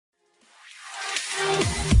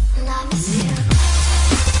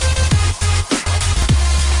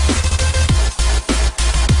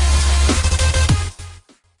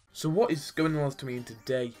So what is going on to me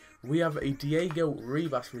today? We have a Diego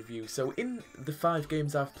Ribas review. So in the 5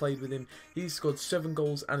 games I've played with him, he's scored 7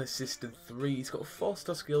 goals and assisted 3. He's got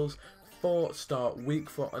 4-star skills, 4-star weak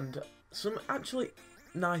foot, and some actually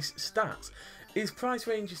nice stats. His price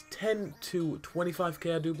range is 10 to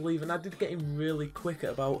 25k, I do believe, and I did get him really quick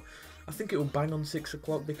at about, I think it will bang on 6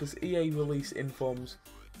 o'clock because EA release informs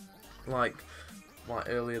like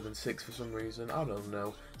earlier than 6 for some reason, I don't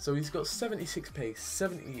know. So he's got 76 pace,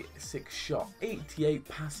 76 shot, 88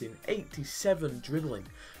 passing, 87 dribbling,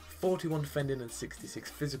 41 defending and 66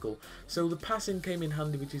 physical. So the passing came in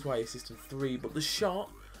handy, which is why he assisted 3, but the shot,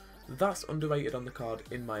 that's underrated on the card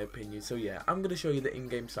in my opinion. So yeah, I'm going to show you the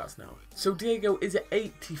in-game stats now. So Diego is an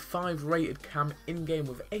 85 rated cam in-game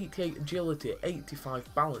with 88 agility,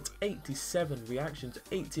 85 balance, 87 reactions,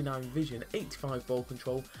 89 vision, 85 ball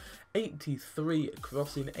control, 83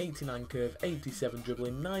 crossing, 89 curve, 87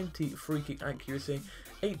 dribbling, 90 free kick accuracy,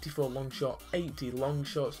 84 long shot, 80 long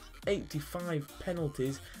shots, 85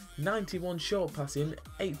 penalties, 91 short passing,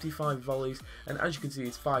 85 volleys, and as you can see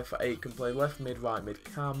he's 5'8", can play left mid, right mid,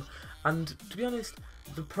 cam, and to be honest,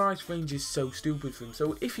 the price range is so stupid for him.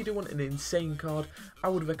 So if you do want an insane card, I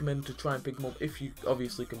would recommend to try and pick him up if you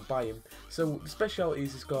obviously can buy him. So the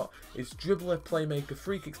specialities he's got is dribbler, playmaker,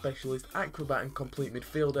 free kick specialist, acrobat and complete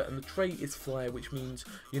midfielder, and the trait is flair, which means,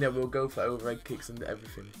 you know, we'll go for overhead kicks and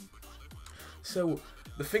everything. So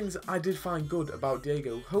the things I did find good about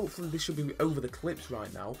Diego, hopefully this should be over the clips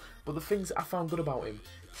right now, but the things I found good about him,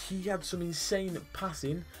 he had some insane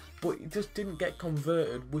passing, but he just didn't get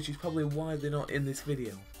converted, which is probably why they're not in this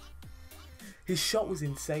video. His shot was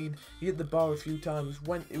insane, he hit the bar a few times,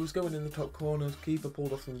 it was going in the top corners, keeper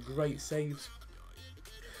pulled off some great saves.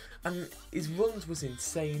 And his runs was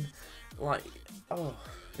insane, like, oh,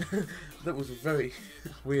 that was a very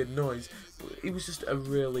weird noise, but he was just a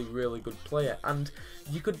really good player, and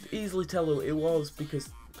you could easily tell who it was because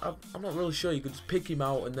I'm not really sure. You could just pick him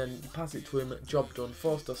out and then pass it to him, job done.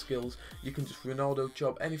 4-star skills, you can just Ronaldo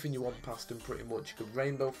chop anything you want past him pretty much. You could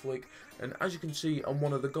rainbow flick, and as you can see on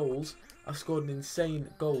one of the goals, I scored an insane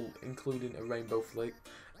goal including a rainbow flick.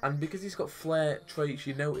 And because he's got flair traits,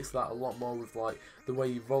 you notice that a lot more with like the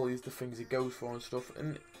way he volleys, the things he goes for and stuff.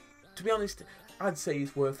 And to be honest, I'd say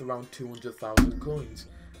he's worth around 200,000 coins.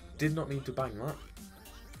 Did not mean to bang that,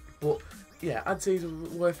 but yeah, I'd say he's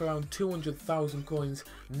worth around 200,000 coins,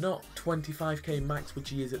 not 25k max, which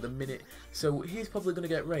he is at the minute. So he's probably going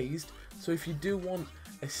to get raised. So if you do want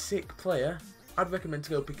a sick player, I'd recommend to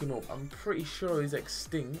go pick him up. I'm pretty sure he's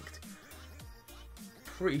extinct.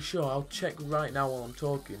 Pretty sure, I'll check right now while I'm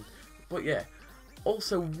talking. But yeah,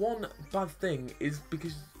 also one bad thing is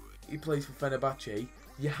because he plays for Fenerbahce,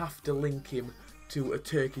 you have to link him to a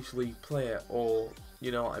Turkish league player or,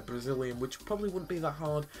 you know, a Brazilian, which probably wouldn't be that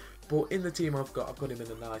hard. But in the team I've got him in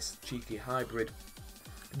a nice cheeky hybrid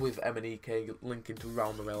with M&EK linking to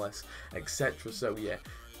Real MLS, etc. So yeah,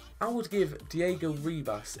 I would give Diego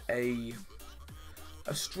Ribas a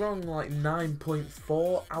strong like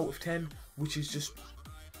 9.4 out of 10, which is just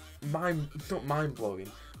not mind blowing.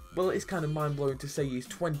 Well, it's kind of mind blowing to say he's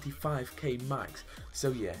 25k max.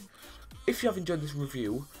 So yeah, if you have enjoyed this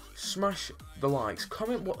review, smash the likes,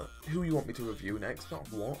 comment who you want me to review next, not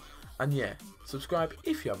what. And yeah, subscribe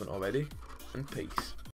if you haven't already, and peace.